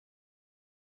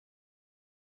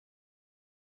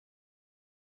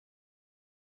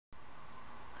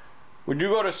When you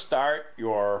go to start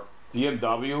your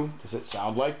BMW, does it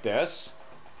sound like this?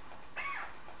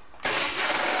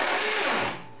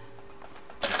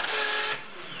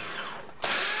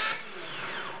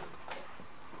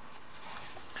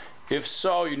 If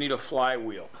so, you need a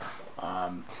flywheel.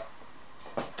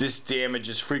 This damage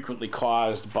is frequently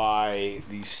caused by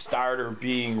the starter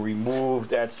being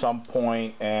removed at some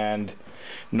point and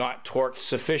not torqued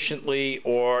sufficiently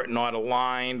or not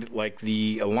aligned, like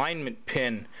the alignment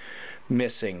pin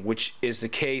missing, which is the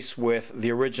case with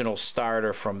the original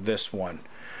starter from this one.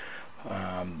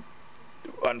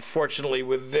 Unfortunately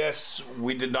with this,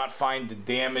 we did not find the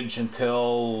damage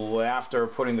until after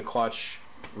putting the clutch,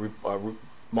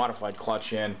 modified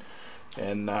clutch in,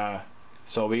 and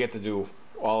so we get to do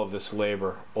all of this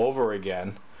labor over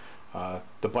again.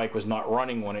 The bike was not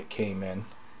running when it came in,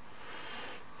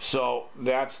 so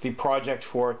that's the project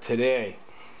for today.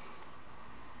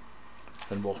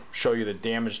 And we'll show you the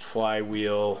damaged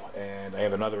flywheel, and I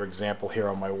have another example here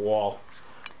on my wall.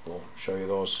 We'll show you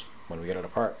those when we get it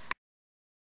apart.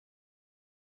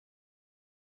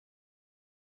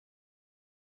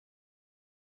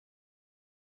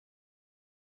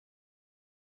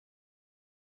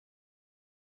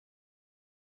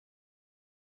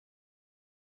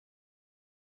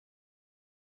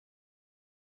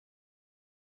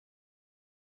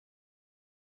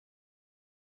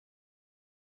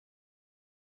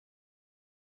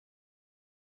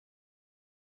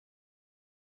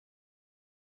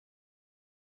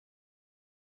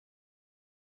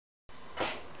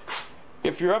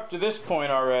 If you're up to this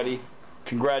point already,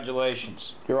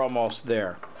 congratulations, you're almost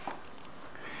there.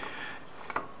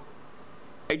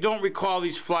 I don't recall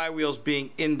these flywheels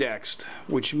being indexed,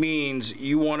 which means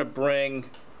you want to bring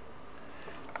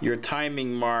your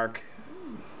timing mark,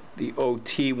 the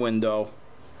OT window,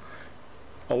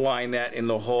 align that in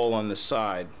the hole on the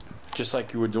side, just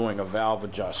like you were doing a valve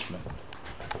adjustment.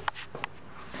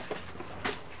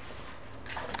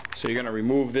 So you're going to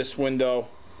remove this window,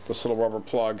 this little rubber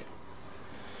plug,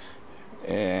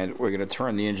 and we're going to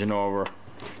turn the engine over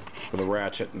with a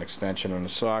ratchet and extension in the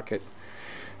socket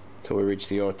until we reach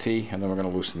the OT, and then we're going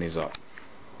to loosen these up.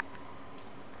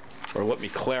 Or let me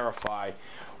clarify,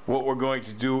 what we're going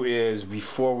to do is,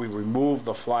 before we remove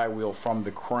the flywheel from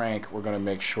the crank, we're going to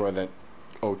make sure that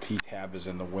OT tab is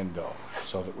in the window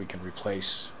so that we can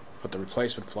put the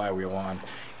replacement flywheel on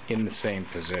in the same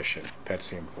position. That's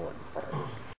the important part.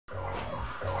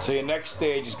 So your next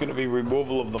stage is going to be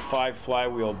removal of the 5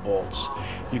 flywheel bolts.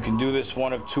 You can do this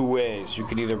one of 2 ways. You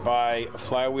can either buy a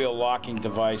flywheel locking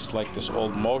device like this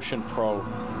old Motion Pro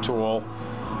tool.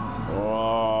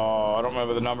 Oh, I don't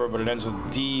remember the number, but it ends with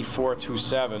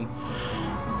D427.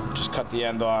 Just cut the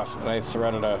end off, and I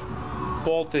threaded a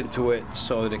bolt into it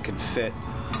so that it can fit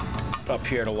up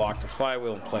here to lock the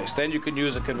flywheel in place. Then you can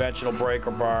use a conventional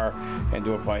breaker bar and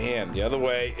do it by hand. The other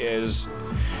way is,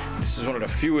 this is one of the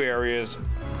few areas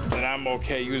that I'm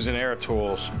okay using air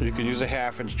tools. You can use a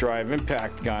 1/2-inch drive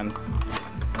impact gun.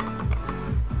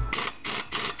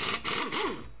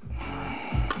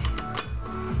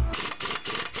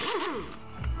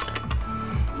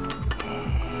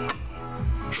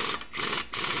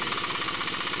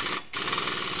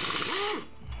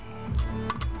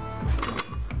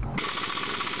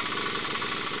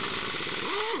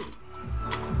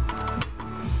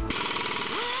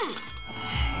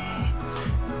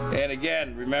 And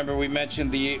again, remember we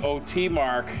mentioned the OT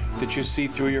mark that you see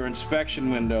through your inspection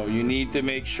window. You need to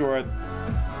make sure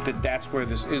that that's where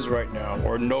this is right now,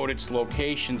 or note its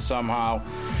location somehow,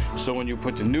 so when you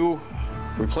put the new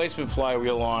replacement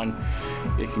flywheel on,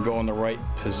 it can go in the right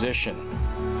position.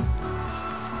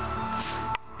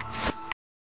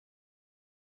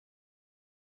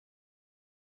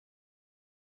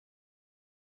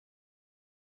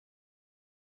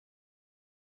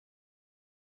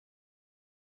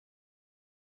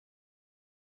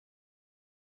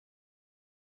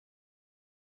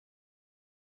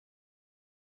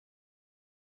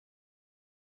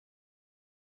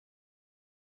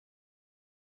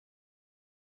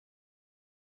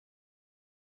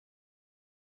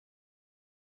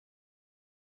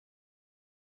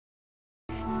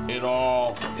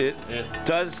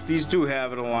 These do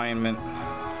have an alignment,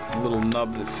 a little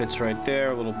nub that fits right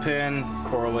there, a little pin,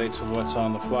 correlates with what's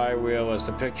on the flywheel as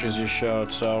the pictures you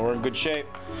showed, so we're in good shape.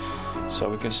 So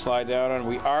we can slide down on.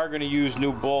 We are going to use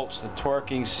new bolts. The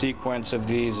torquing sequence of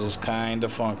these is kind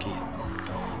of funky.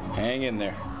 Hang in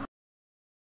there.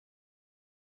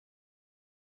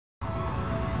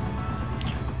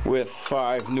 With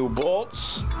 5 new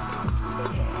bolts,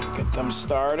 get them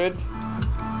started.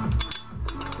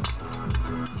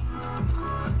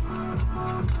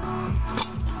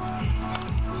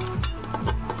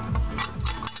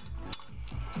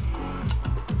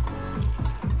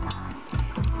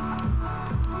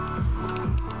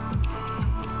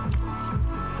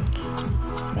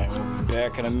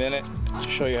 back in a minute to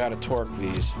show you how to torque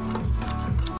these.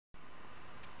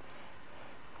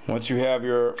 Once you have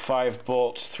your 5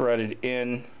 bolts threaded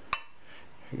in,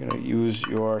 you're going to use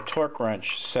your torque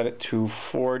wrench. Set it to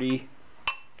 40.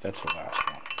 That's the last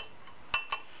one.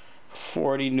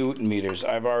 40 Newton meters.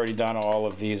 I've already done all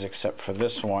of these except for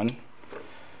this one.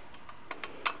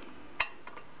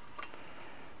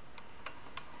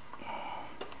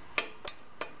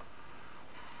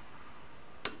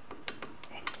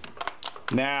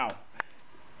 Now,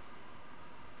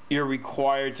 you're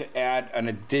required to add an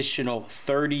additional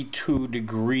 32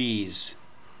 degrees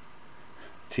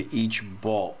to each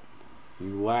bolt.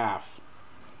 You laugh.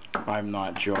 I'm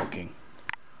not joking.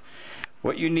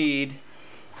 What you need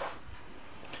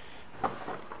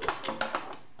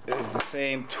is the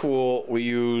same tool we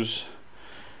use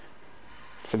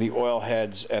for the oil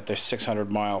heads at their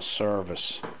 600-mile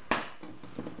service.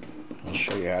 I'll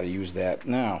show you how to use that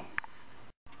now.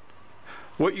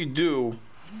 What you do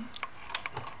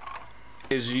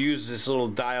is you use this little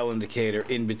dial indicator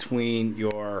in between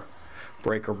your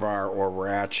breaker bar or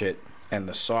ratchet and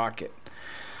the socket.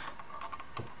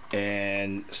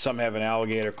 And some have an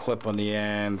alligator clip on the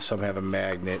end, some have a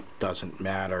magnet. Doesn't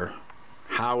matter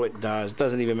how it does.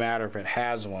 Doesn't even matter if it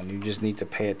has one. You just need to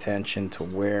pay attention to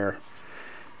where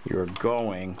you're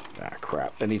going. Ah,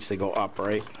 crap. That needs to go up,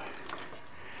 right?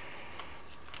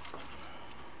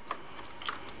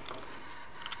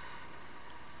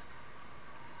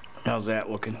 How's that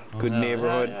looking? Good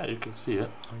neighborhood? Yeah, you can see it.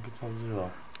 I think it's on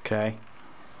 0. Okay.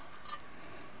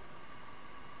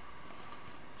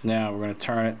 Now we're going to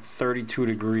turn it 32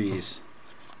 degrees.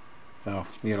 Oh,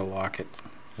 you gotta lock it.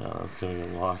 Yeah, that's going to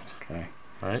get locked. Okay.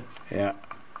 Right? Yeah.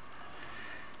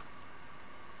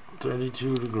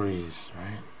 32 degrees,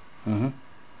 right? Mm-hmm.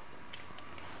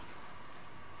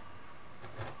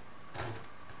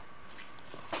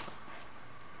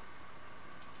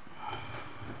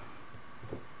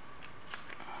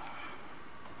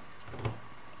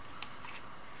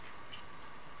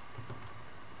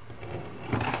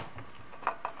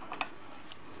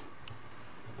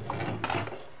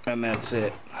 And that's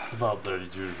it. About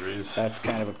 32 degrees. That's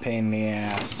kind of a pain in the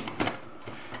ass.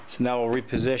 So now we'll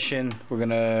reposition. We're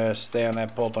gonna stay on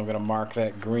that bolt. I'm gonna mark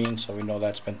that green so we know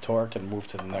that's been torqued and move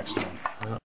to the next one.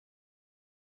 Yeah.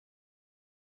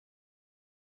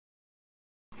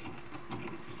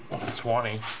 That's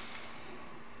 20.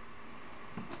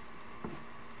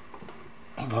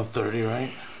 About 30,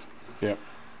 right? Yep.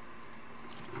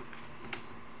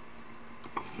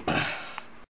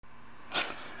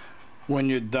 When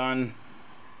you're done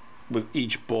with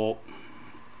each bolt,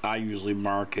 I usually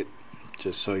mark it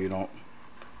just so you don't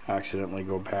accidentally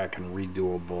go back and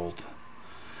redo a bolt.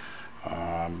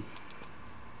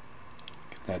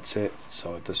 That's it.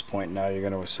 So at this point now you're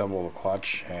going to assemble the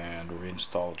clutch and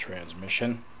reinstall the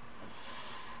transmission.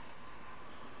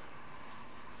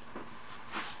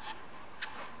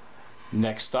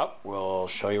 Next up, we'll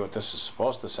show you what this is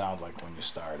supposed to sound like when you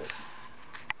start it.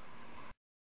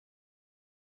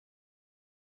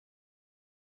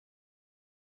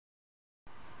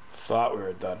 Thought we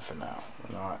were done for now.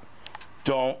 We're not.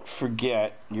 Don't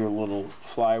forget your little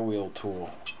flywheel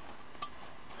tool.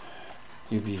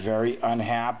 You'd be very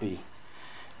unhappy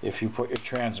if you put your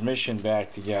transmission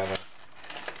back together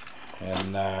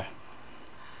and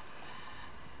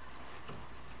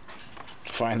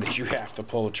find that you have to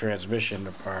pull the transmission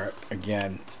apart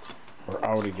again or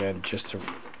out again just to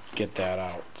get that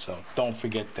out. So don't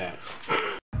forget that.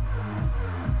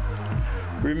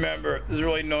 Remember, there's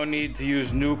really no need to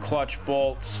use new clutch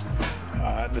bolts.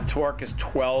 The torque is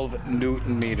 12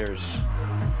 Newton meters.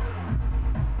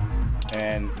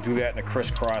 And do that in a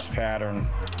crisscross pattern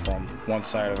from one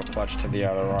side of the clutch to the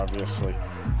other, obviously.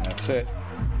 That's it.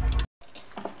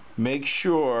 Make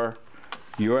sure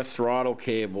your throttle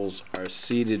cables are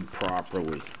seated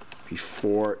properly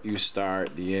before you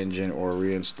start the engine or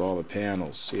reinstall the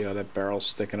panels. See how that barrel's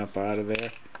sticking up out of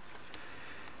there?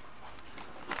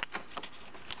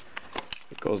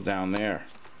 It goes down there,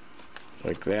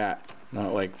 like that,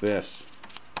 not like this.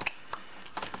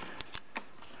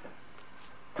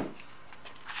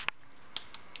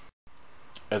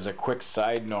 As a quick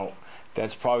side note,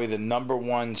 that's probably the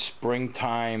 #1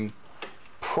 springtime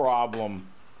problem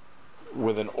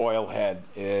with an oil head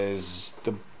is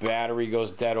the battery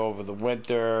goes dead over the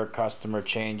winter, customer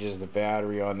changes the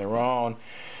battery on their own,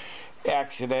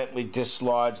 accidentally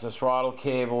dislodge the throttle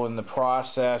cable in the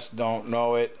process, don't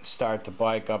know it, start the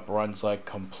bike up, runs like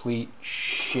complete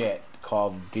shit,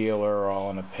 call the dealer, all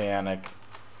in a panic.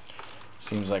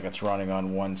 Seems like it's running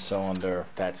on one cylinder.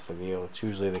 That's the deal. It's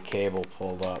usually the cable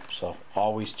pulled up, so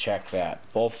always check that.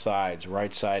 Both sides,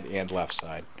 right side and left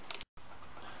side.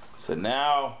 So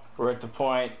now we're at the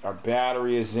point, our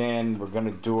battery is in, we're going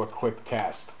to do a quick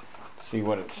test, see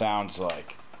what it sounds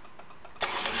like.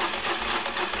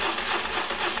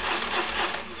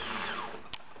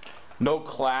 No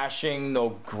clashing,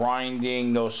 no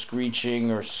grinding, no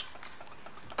screeching or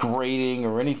grating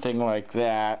or anything like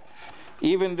that,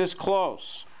 even this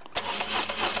close.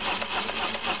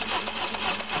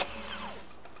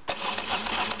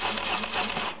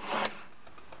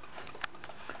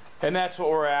 And that's what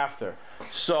we're after.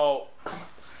 So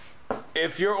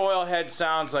if your oil head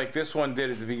sounds like this one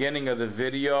did at the beginning of the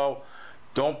video,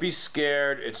 don't be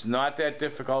scared. It's not that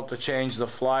difficult to change the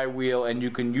flywheel, and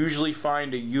you can usually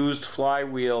find a used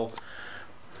flywheel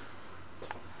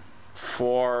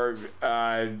for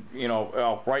you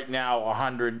know, right now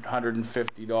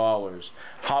 $150.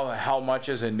 How much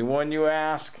is a new one, you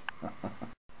ask?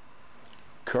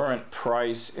 Current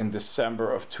price in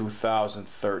December of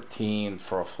 2013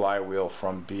 for a flywheel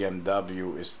from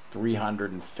BMW is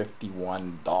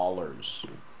 $351.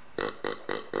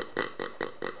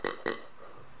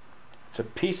 It's a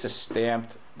piece of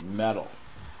stamped metal,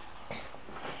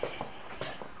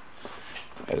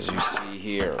 as you see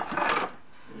here.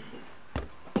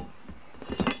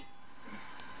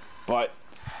 But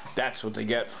that's what they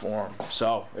get for them.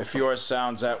 So if yours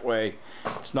sounds that way,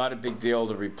 it's not a big deal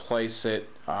to replace it.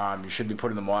 You should be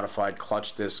putting the modified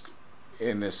clutch disc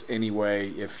in this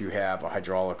anyway if you have a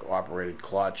hydraulic operated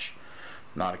clutch,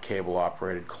 not a cable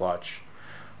operated clutch.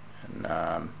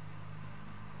 And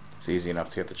it's easy enough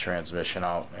to get the transmission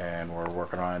out, and we're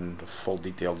working on a full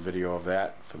detailed video of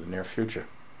that for the near future.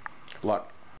 Good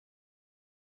luck.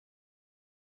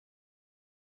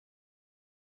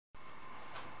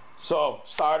 So,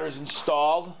 starter's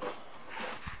installed.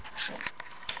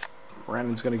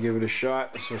 Brandon's going to give it a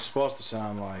shot. This is what it's supposed to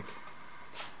sound like.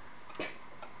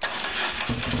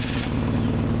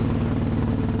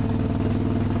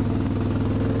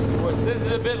 This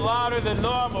is a bit louder than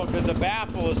normal because the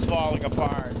baffle is falling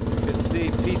apart. You can see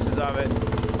pieces of it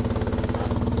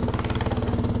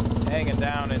hanging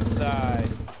down inside.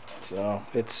 So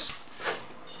it's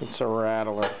a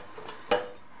rattler.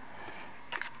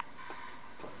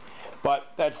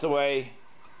 But that's the way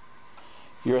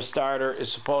your starter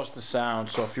is supposed to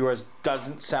sound. So if yours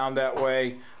doesn't sound that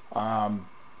way,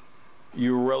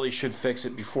 you really should fix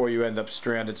it before you end up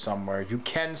stranded somewhere. You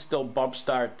can still bump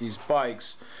start these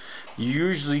bikes. You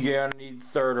usually you're gonna need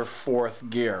third or fourth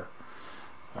gear.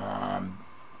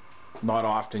 Not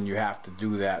often you have to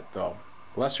do that though.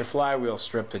 Unless your flywheel's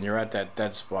stripped and you're at that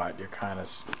dead spot, you're kind of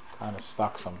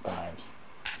stuck sometimes.